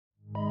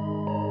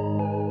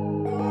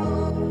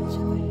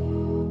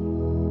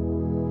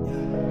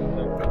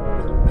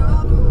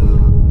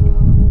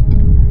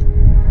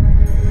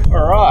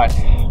Alright,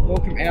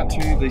 welcome out to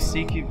the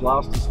CQ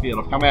Blasters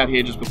field. I've come out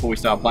here just before we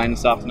start playing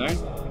this afternoon.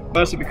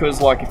 Mostly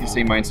because, like, if you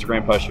see my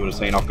Instagram post, you would have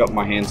seen I've got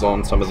my hands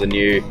on some of the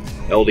new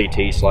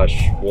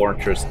LDT /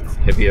 Warinterest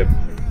Heavy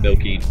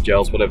Milky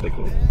Gels, whatever they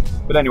call it.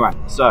 But anyway,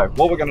 so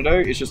what we're going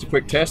to do is just a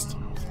quick test.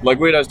 Like,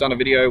 Weirdo's done a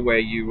video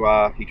where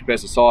he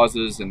compares the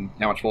sizes and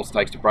how much force it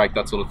takes to break,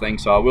 that sort of thing.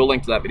 So I will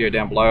link to that video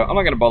down below. I'm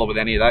not going to bother with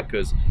any of that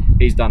because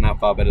he's done that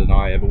far better than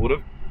I ever would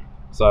have.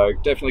 So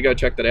definitely go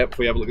check that out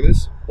before you have a look at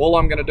this. All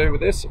I'm going to do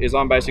with this is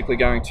I'm basically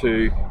going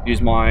to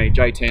use my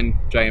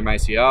J10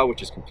 JMACR,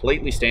 which is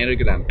completely standard,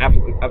 got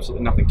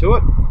absolutely nothing to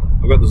it.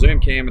 I've got the zoom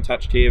cam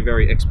attached here,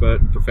 very expert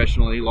and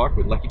professionally, like,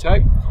 with lecky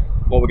tape.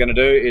 What we're going to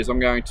do is I'm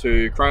going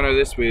to chrono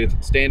this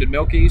with standard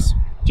Milkies,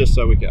 just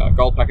so we can,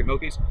 gold packet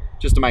Milkies,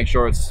 just to make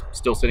sure it's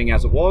still sitting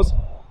as it was.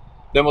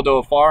 Then we'll do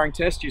a firing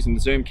test using the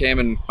zoom cam,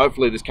 and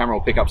hopefully this camera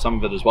will pick up some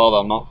of it as well,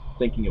 though I'm not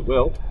thinking it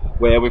will,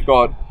 where we've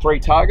got 3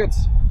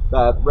 targets.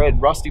 That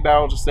red rusty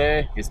barrel just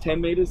there is 10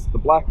 meters. The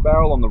black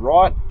barrel on the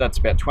right, that's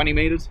about 20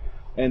 meters.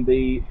 And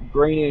the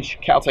greenish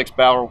Caltex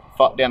barrel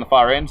down the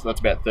far end, so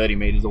that's about 30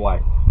 meters away.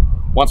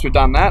 Once we've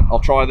done that,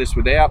 I'll try this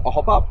without a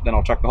hop up, then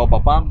I'll chuck the hop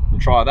up on. We'll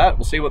try that,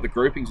 we'll see what the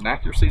groupings and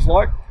accuracy is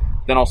like.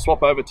 Then I'll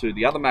swap over to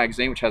the other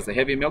magazine, which has the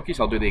heavier Milkies.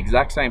 I'll do the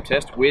exact same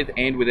test with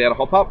and without a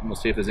hop up, and we'll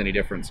see if there's any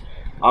difference.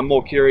 I'm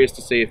more curious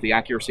to see if the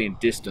accuracy and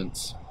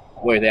distance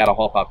without a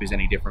hop up is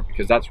any different,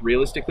 because that's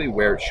realistically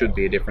where it should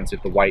be a difference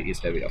if the weight is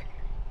heavier.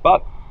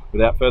 But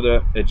without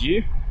further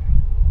ado,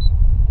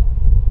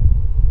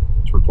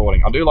 it's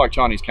recording. I do like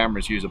Chinese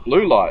cameras use a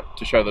blue light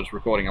to show that it's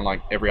recording,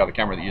 unlike every other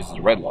camera that uses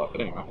a red light.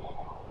 But anyway,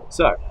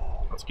 so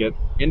let's get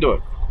into it.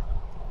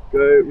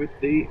 Go with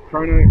the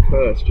chrono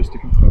first, just to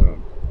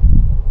confirm.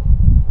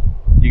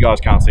 You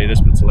guys can't see this,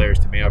 but it's hilarious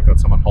to me. I've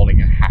got someone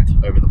holding a hat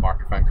over the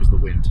microphone because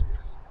of the wind.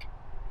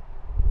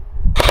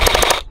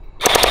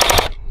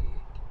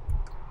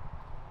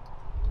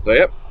 So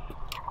yep,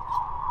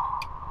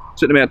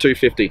 sitting about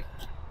 250.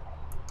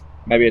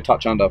 Maybe a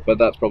touch under, but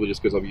that's probably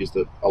just because I've used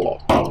it a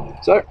lot.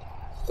 So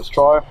let's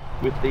try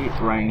with the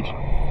range.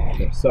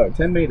 So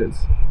 10 meters.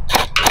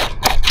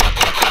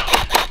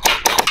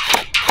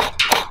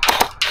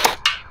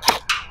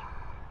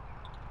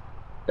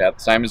 About the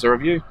same as the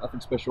review,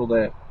 nothing special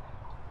there.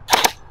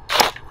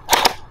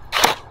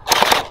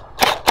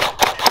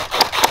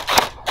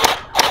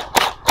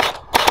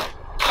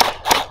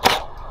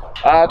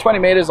 Uh, 20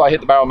 meters, I hit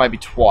the barrel maybe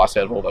twice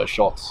out of all those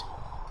shots.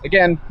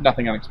 Again,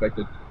 nothing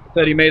unexpected.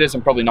 30 meters,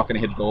 I'm probably not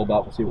going to hit it all,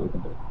 but we'll see what we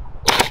can do.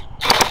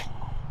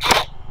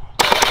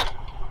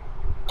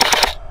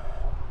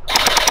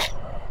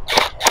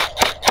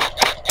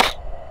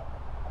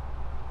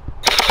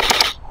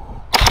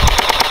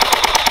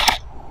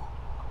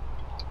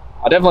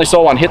 I definitely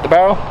saw one hit the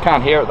barrel,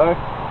 can't hear it though,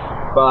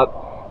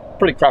 but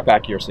pretty crap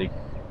accuracy.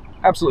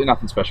 Absolutely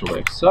nothing special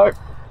there. So,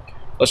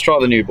 let's try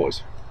the new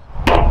boys.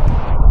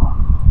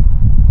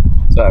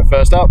 So,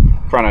 first up,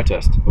 chrono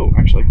test. Oh,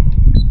 actually,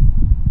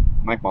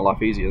 make my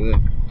life easier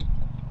there.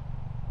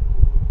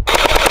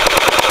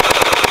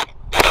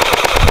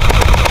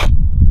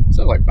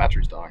 Sounds like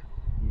battery's dying.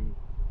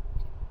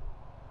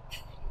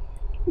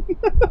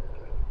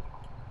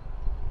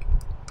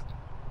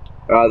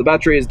 The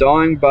battery is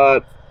dying,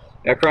 but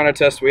our chrono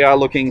test, we are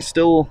looking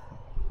still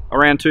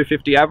around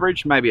 250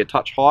 average, maybe a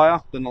touch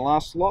higher than the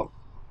last slot.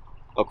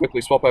 I'll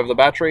quickly swap over the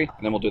battery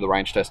and then we'll do the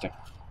range testing.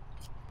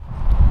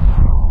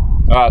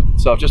 Alright,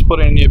 so I've just put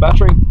in a new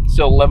battery,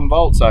 still 11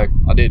 volts, so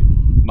I did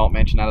not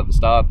mention that at the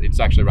start. It's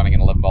actually running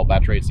an 11 volt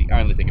battery. It's the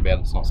only thing about it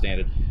that's not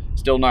standard.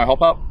 Still no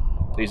hop up.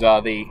 These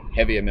are the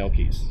heavier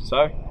Milkies.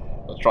 So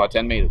let's try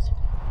 10 meters.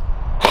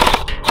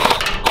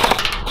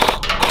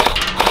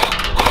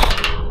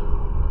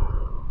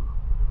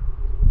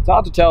 It's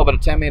hard to tell, but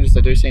at 10 meters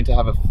they do seem to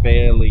have a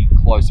fairly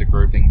closer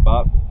grouping,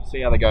 but we'll see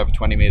how they go for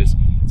 20 meters.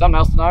 Something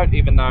else to note,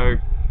 even though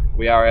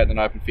we are out in an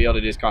open field,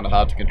 it is kind of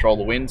hard to control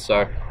the wind,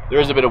 so there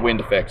is a bit of wind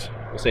effect.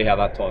 We'll see how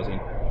that ties in.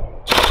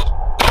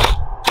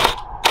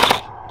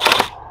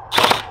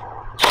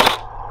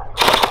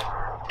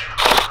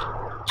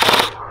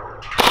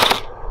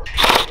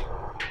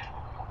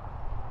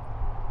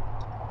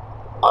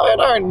 I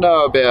don't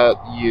know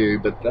about you,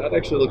 but that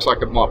actually looks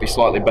like it might be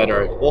slightly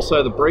better.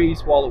 Also, the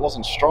breeze, while it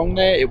wasn't strong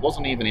there, it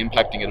wasn't even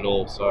impacting it at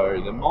all, so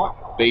there might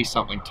be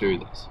something to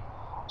this.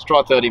 Let's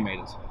try 30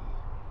 meters.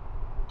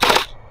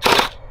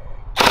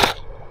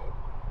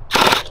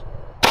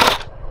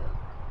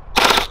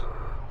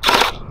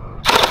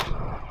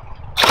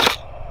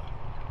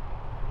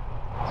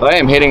 So I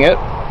am hitting it,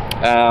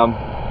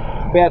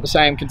 about the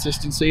same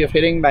consistency of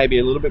hitting, maybe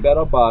a little bit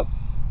better, but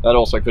that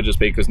also could just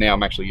be because now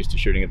I'm actually used to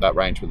shooting at that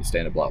range with the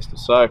standard blaster.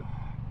 So,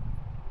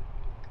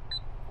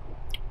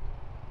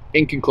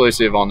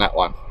 inconclusive on that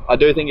one. I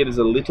do think it is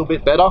a little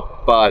bit better,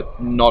 but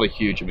not a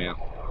huge amount.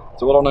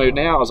 So what I'll do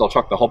now is I'll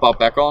chuck the hop up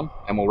back on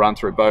and we'll run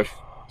through both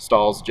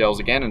styles of gels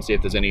again and see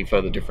if there's any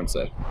further difference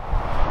there.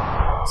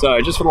 So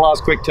just for the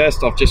last quick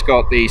test, I've just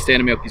got the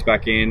standard Milkies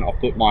back in. I've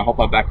put my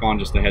hop-up back on,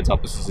 just a heads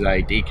up, this is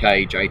a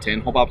DK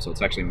J10 hop-up, so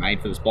it's actually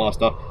made for this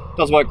blaster. It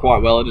does work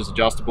quite well, it is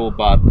adjustable,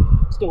 but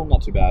still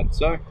not too bad.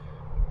 So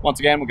once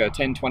again, we'll go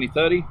 10, 20,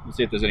 30, we'll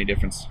see if there's any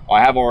difference.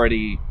 I have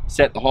already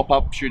set the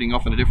hop-up shooting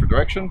off in a different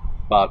direction,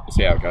 but we'll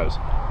see how it goes.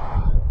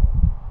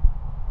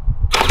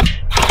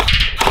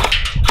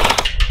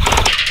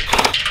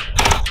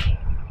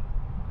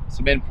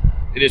 Cement,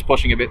 it is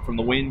pushing a bit from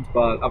the wind,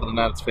 but other than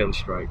that, it's fairly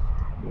straight.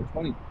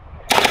 20.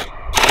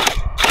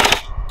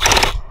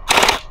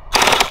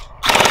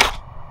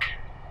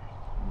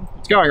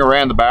 It's going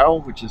around the barrel,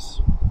 which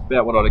is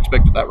about what I'd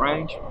expect at that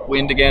range.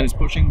 Wind again is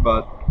pushing,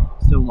 but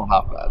still not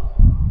half bad.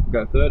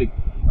 We'll go 30.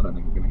 I don't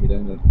think we're going to hit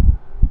anything.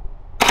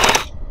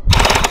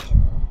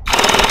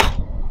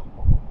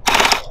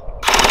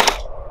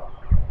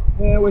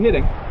 Yeah, we're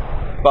hitting.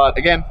 But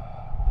again,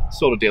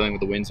 sort of dealing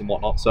with the winds and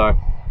whatnot, so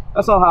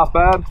that's not half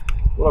bad.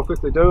 What I'll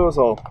quickly do is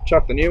I'll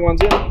chuck the new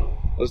ones in.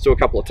 I'll just do a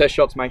couple of test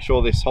shots, make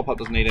sure this hop-up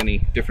doesn't need any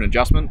different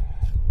adjustment,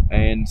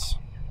 and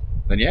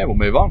then yeah, we'll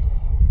move on.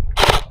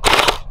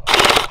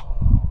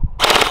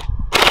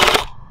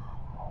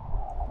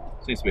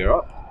 Seems to be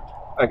alright.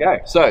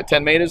 Okay, so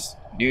 10 meters,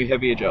 new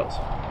heavier gels.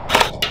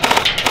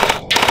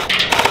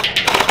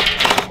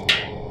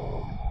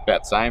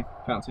 About the same,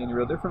 can't see any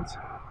real difference.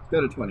 Let's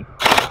go to 20.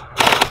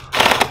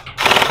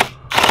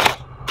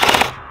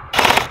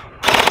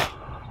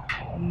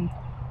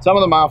 Some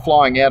of them are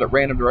flying out at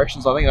random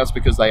directions. I think that's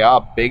because they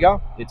are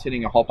bigger. It's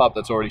hitting a hop-up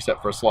that's already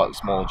set for a slightly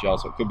smaller gel,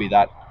 so it could be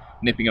that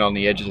nipping it on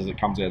the edges as it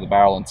comes out of the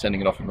barrel and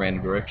sending it off in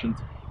random directions.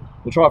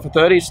 We'll try it for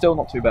 30, still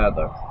not too bad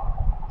though.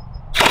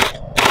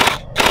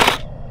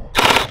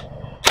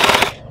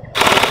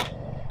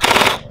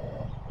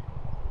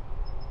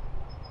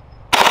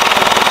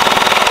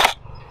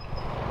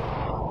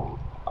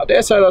 I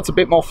dare say that's a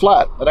bit more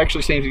flat. It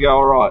actually seems to go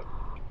alright.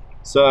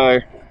 So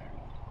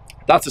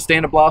that's a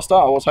standard blaster.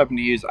 I was hoping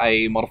to use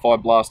a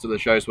modified blaster that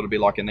shows what it'd be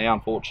like in there.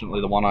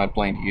 Unfortunately, the one I had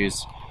planned to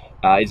use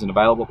isn't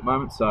available at the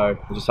moment, so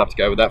we'll just have to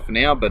go with that for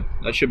now, but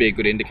that should be a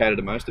good indicator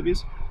to most of you.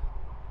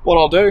 What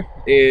I'll do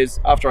is,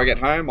 after I get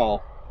home,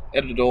 I'll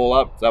edit it all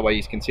up, that way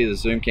you can see the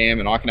zoom cam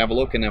and I can have a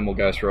look, and then we'll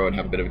go through and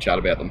have a bit of a chat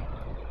about them.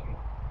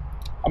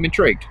 I'm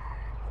intrigued.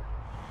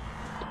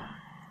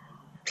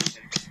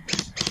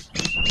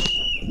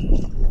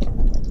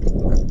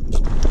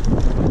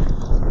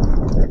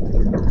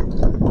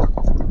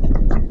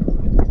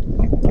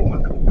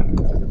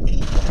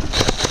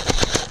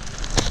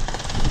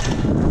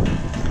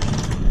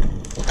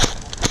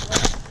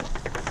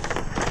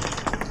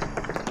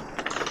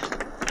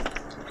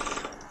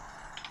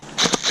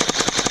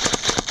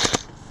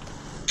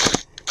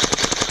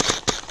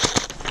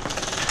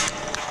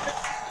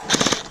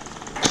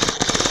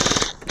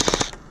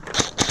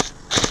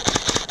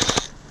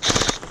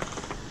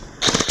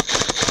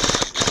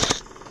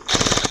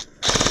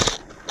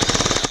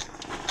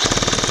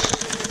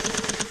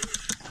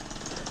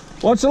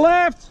 What's the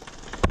left?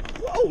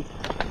 Whoa!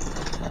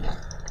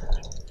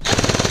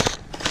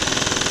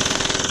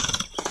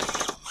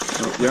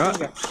 Oh, you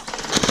alright?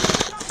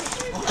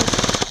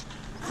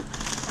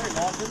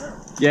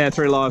 Yeah,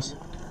 3 lives.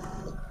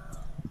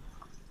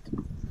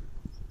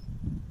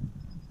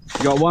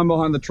 You got one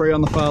behind the tree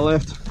on the far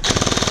left.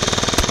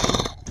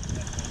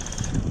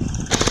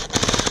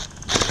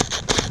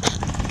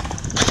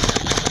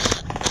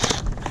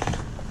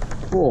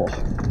 Oh.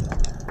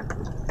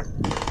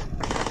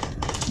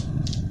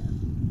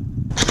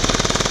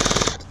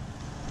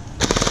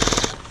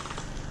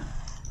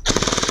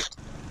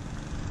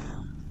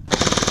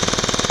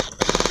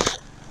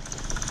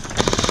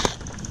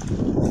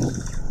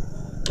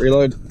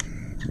 Reload.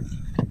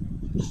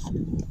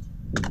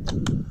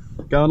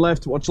 Going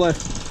left, watch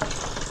left.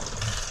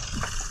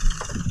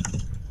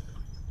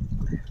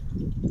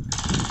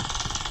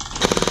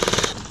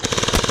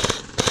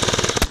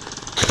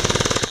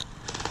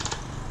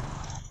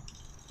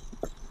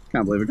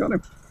 Can't believe I got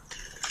him.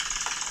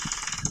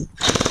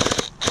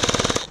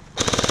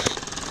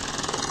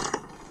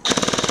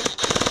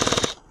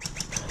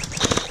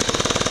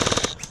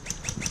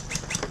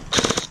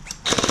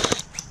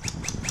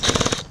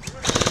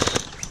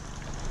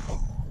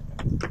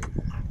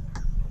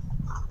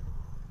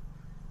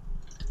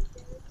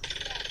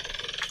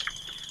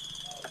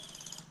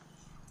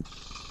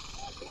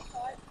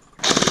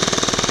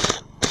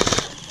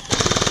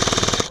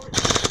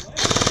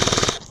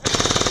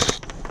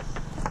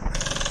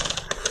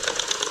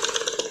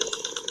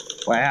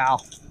 Wow.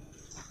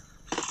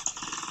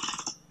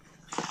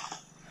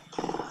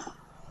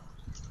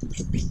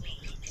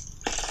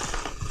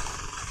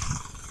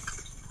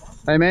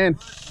 Hey man,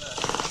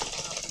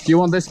 do you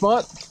want this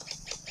spot?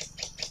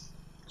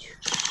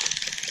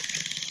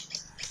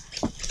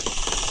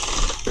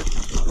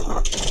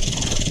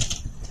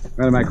 I'm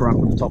gonna make a run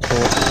for the top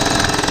 4.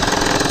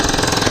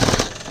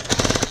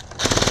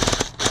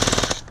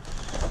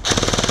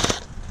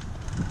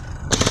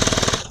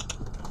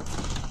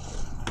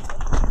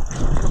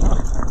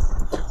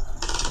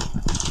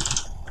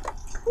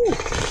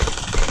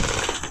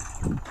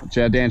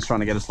 Yeah, Dan's trying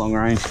to get us long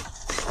range.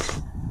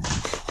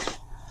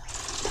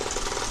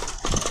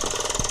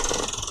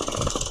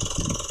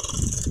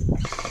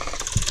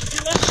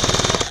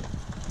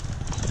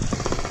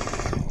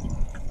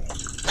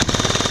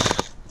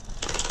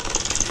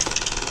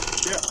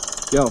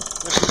 Yo.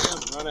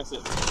 Right, that's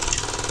it.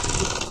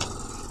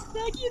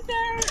 Thank you,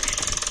 sir.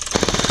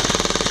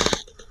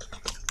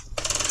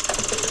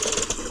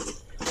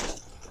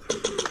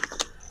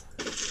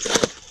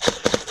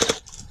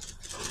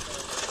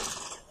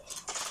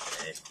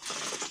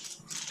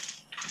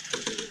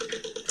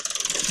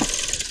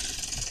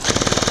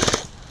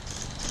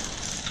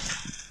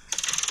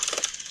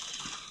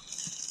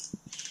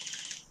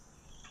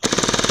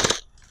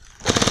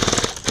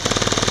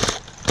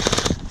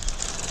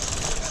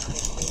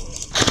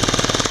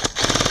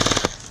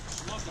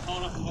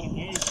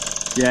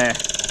 Yeah.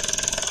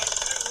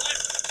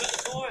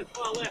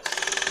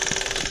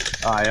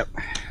 Ah, yep.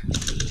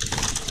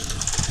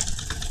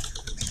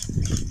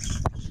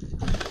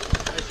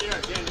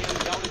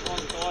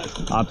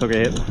 I took a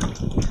hit.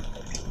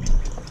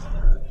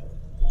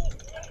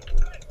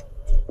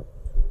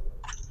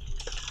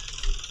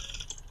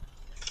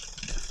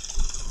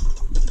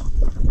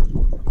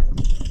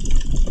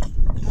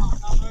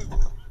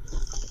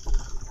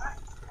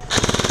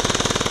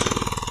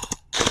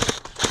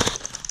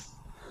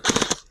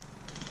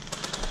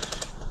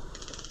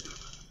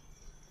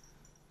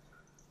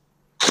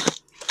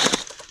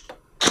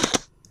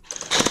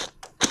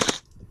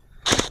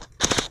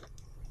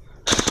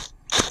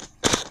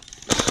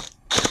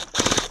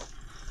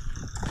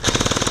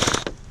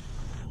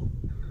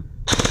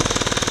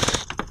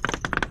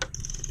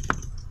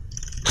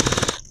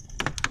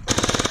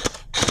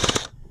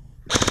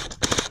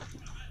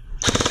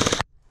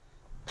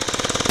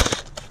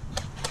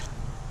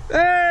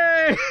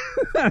 Hey!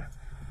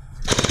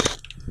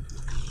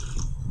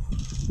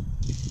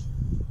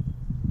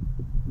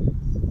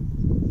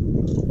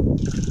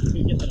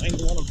 You get that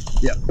angle on him.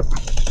 Yep.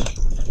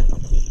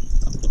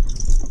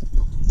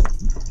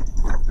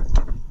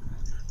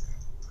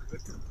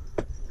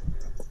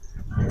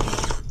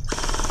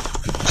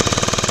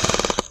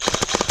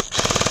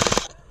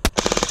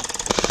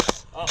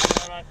 Oh,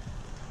 alright.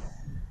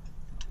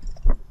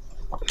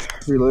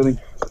 Reloading.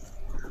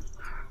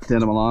 Down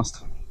to my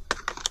last.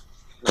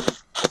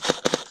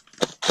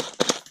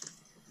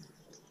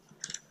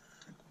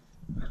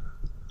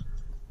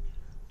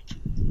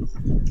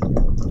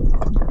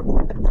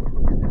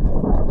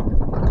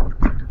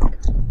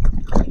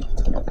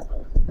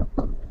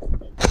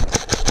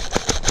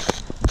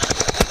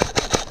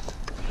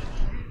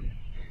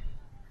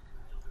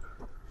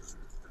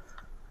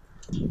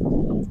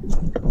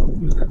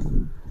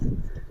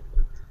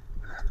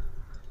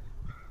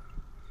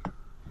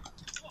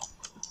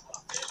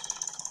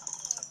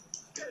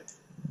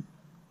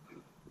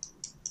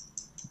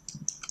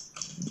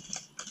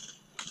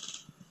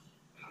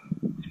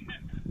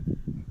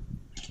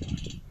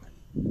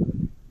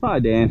 Hi,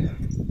 Dan.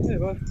 Hey,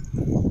 bud.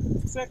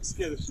 Sex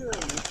scared the shit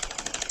out of me.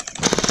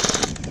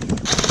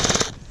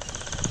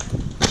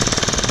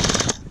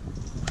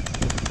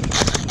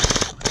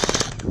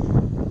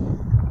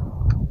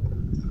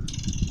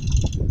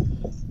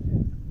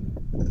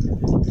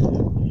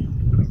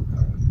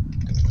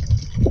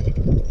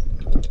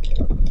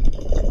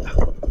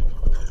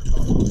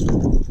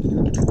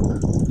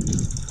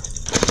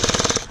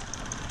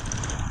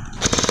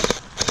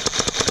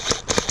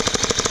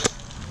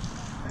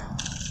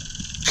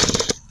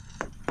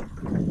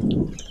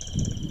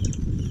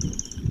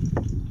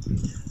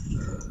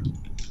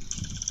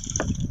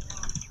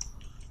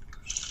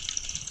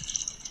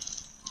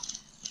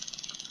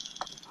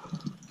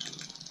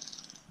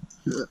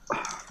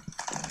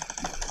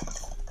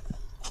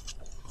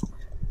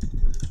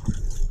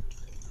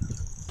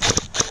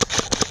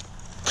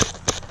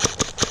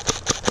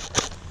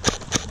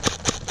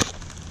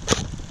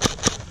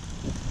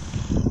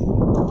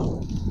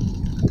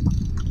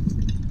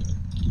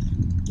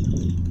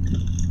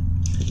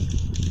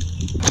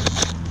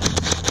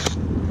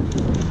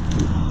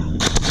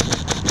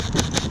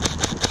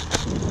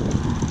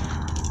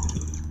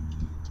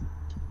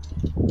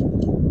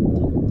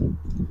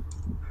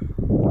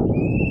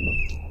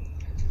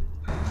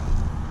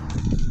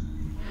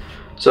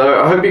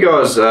 So I hope you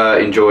guys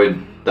enjoyed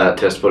that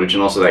test footage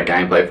and also that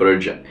gameplay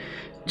footage.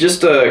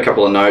 Just a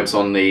couple of notes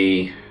on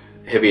the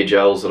heavier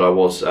gels that I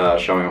was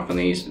showing off in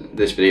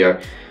this video.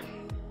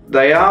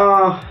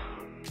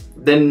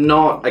 They're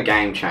not a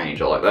game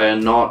changer. Like, they are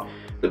not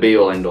the be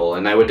all end all,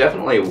 and they were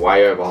definitely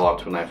way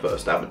overhyped when they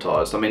first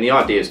advertised. I mean, the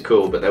idea is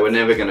cool, but they were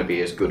never going to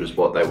be as good as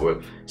what they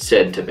were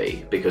said to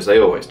be, because they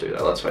always do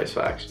that, let's face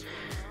facts.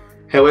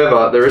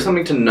 However, there is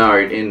something to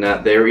note in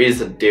that there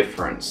is a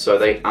difference. So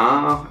they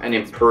are an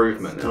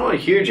improvement. They're not a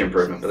huge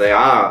improvement, but they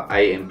are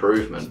an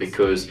improvement,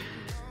 because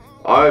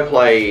I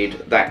played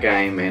that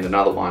game and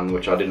another one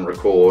which I didn't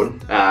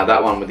record,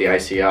 that one with the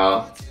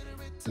ACR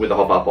with the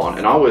hop up on,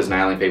 and I was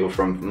nailing people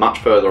from much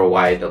further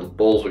away. The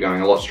balls were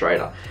going a lot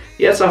straighter.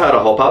 Yes, I had a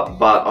hop up,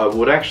 but I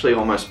would actually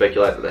almost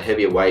speculate that the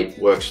heavier weight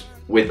works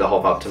with the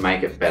hop up to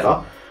make it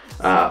better.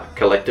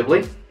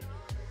 collectively.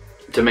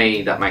 To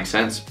me, that makes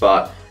sense,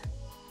 but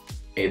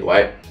either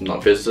way, I'm not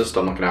a physicist,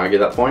 I'm not going to argue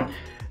that point.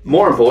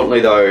 More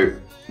importantly though,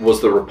 was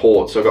the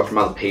reports I got from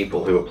other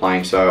people who were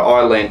playing. So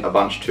I lent a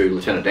bunch to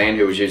Lieutenant Dan,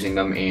 who was using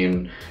them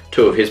in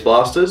 2 of his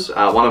blasters.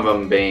 One of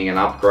them being an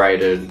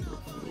upgraded,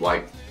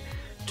 like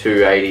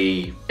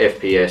 280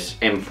 FPS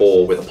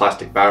M4 with a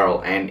plastic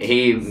barrel, and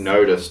he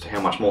noticed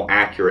how much more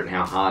accurate and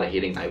how harder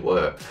hitting they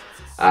were.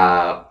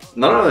 Not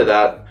only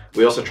that,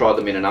 we also tried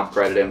them in an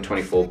upgraded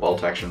M24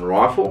 bolt action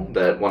rifle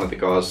that one of the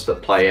guys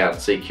that play out at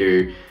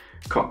CQ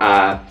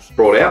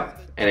brought out,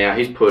 and now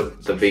he's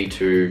put the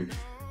V2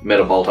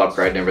 metal bolt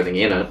upgrade and everything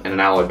in it, and an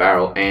alloy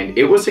barrel, and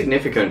it was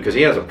significant because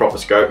he has a proper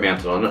scope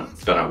mounted on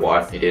it. Don't know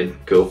why, he did,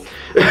 cool.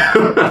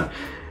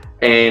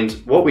 And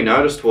what we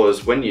noticed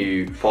was when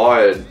you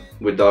fired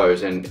with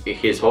those and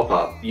his hop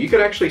up, you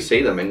could actually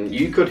see them and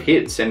you could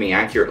hit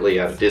semi-accurately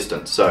at a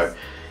distance. So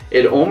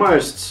it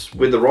almost,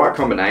 with the right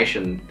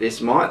combination, this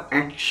might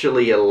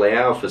actually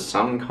allow for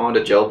some kind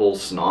of gel ball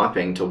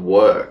sniping to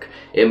work.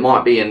 It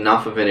might be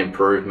enough of an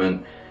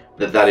improvement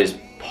that that is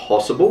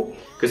possible,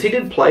 because he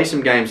did play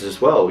some games as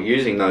well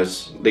using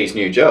these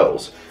new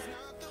gels,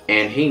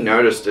 and he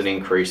noticed an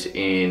increase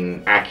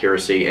in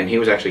accuracy and he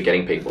was actually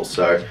getting people.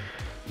 So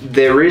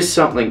there is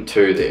something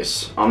to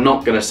this. I'm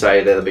not going to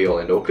say they're the be all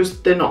end all,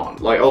 because they're not.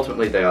 Like,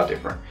 ultimately they are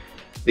different.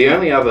 The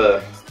only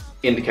other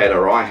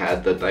indicator I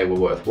had that they were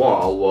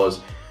worthwhile was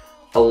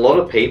a lot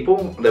of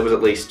people, there was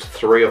at least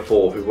 3 or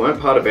 4 who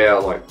weren't part of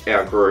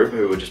our group,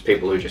 who were just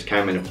people who just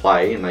came in and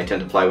play, and they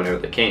tend to play whenever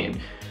they can.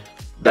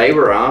 They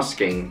were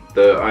asking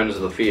the owners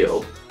of the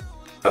field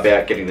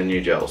about getting the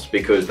new gels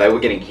because they were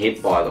getting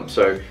hit by them.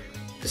 So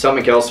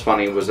something else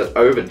funny was that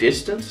over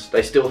distance,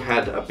 they still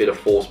had a bit of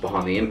force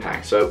behind the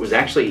impact. So it was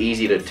actually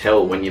easy to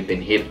tell when you've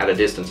been hit at a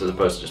distance as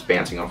opposed to just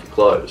bouncing off your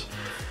clothes.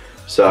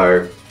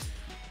 So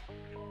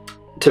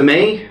to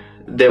me,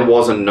 there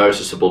was a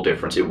noticeable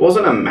difference. It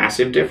wasn't a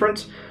massive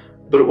difference,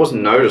 but it was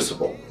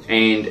noticeable.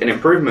 And an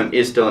improvement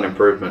is still an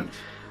improvement.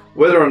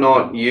 Whether or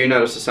not you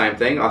notice the same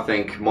thing, I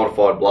think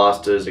modified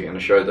blasters are going to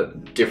show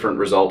that different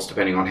results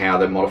depending on how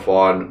they're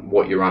modified,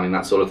 what you're running,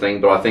 that sort of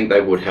thing. But I think they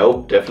would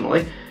help,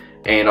 definitely.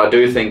 And I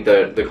do think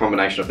that the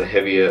combination of the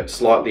heavier,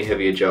 slightly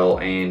heavier gel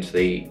and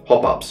the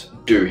hop-ups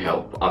do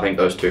help. I think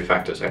those 2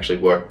 factors actually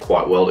work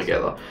quite well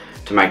together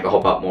to make the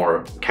hop-up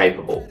more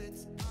capable,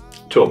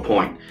 to a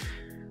point.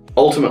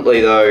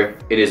 Ultimately though,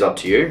 it is up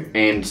to you,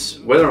 and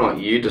whether or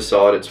not you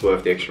decide it's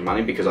worth the extra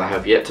money, because I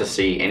have yet to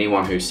see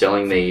anyone who's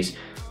selling these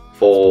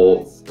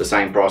for the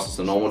same price as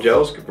the normal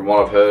gels. From what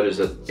I've heard is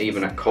that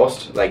even at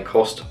cost, they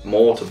cost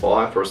more to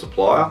buy for a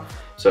supplier.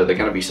 So they're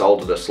going to be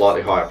sold at a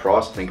slightly higher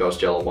price. I think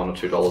Gel are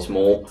 $1 or $2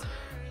 more.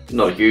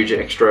 Not a huge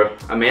extra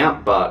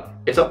amount, but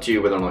it's up to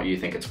you whether or not you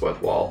think it's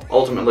worthwhile.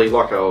 Ultimately,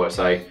 like I always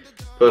say,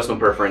 personal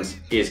preference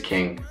is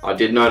king. I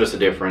did notice a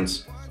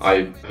difference.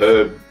 I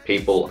heard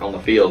people on the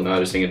field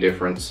noticing a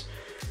difference.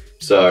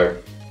 So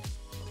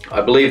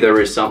I believe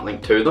there is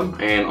something to them,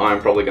 and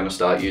I'm probably going to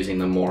start using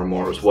them more and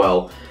more as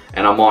well.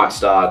 And I might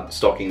start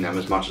stocking them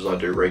as much as I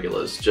do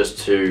regulars, just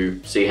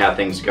to see how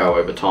things go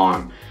over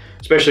time,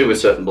 especially with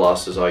certain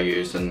blasters I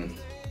use and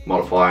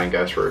modify and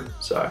go through.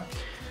 So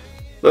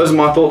those are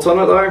my thoughts on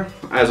it though.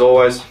 As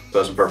always,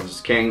 personal preference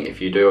is king.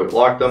 If you do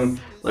like them,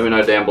 let me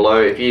know down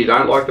below. If you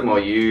don't like them or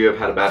you have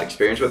had a bad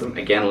experience with them,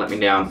 again, let me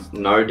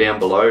know down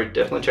below.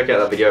 Definitely check out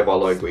that video by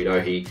Lo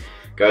Guido. He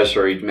goes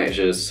through, he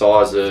measures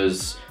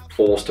sizes,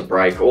 force to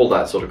break, all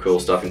that sort of cool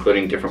stuff,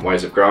 including different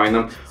ways of growing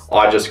them.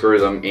 I just grew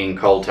them in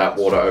cold tap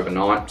water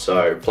overnight,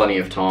 so plenty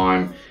of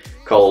time,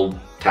 cold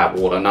tap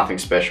water, nothing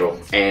special,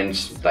 and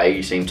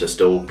they seem to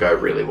still go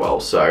really well.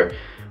 So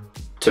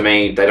to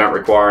me, they don't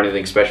require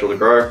anything special to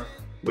grow,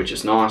 which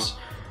is nice.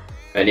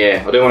 And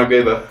yeah, I do want to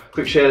give a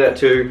quick shout out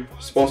to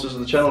sponsors of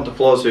the channel, to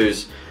Floz,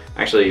 who's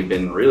actually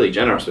been really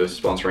generous with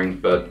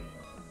sponsoring, but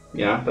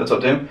you know, that's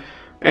up to him.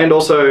 And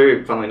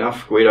also, funnily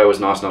enough, Guido was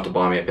nice enough to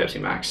buy me a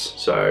Pepsi Max,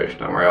 so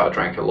don't worry, I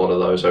drank a lot of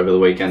those over the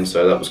weekend,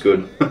 so that was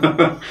good.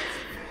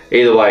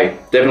 Either way,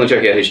 definitely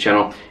check out his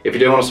channel. If you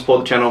do want to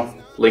support the channel,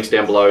 links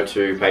down below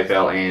to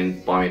PayPal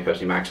and buy me a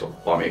Pepsi Max, or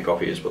buy me a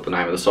coffee is what the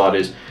name of the site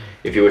is,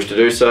 if you wish to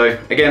do so.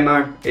 Again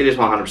though, it is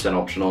 100%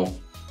 optional.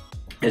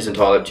 It's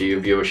entirely up to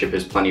you. Viewership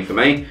is plenty for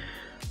me.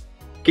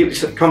 Keep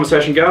this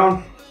conversation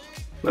going.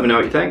 Let me know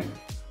what you think,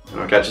 and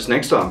I'll catch us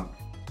next time.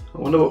 I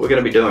wonder what we're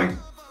going to be doing.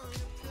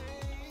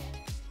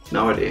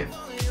 No idea.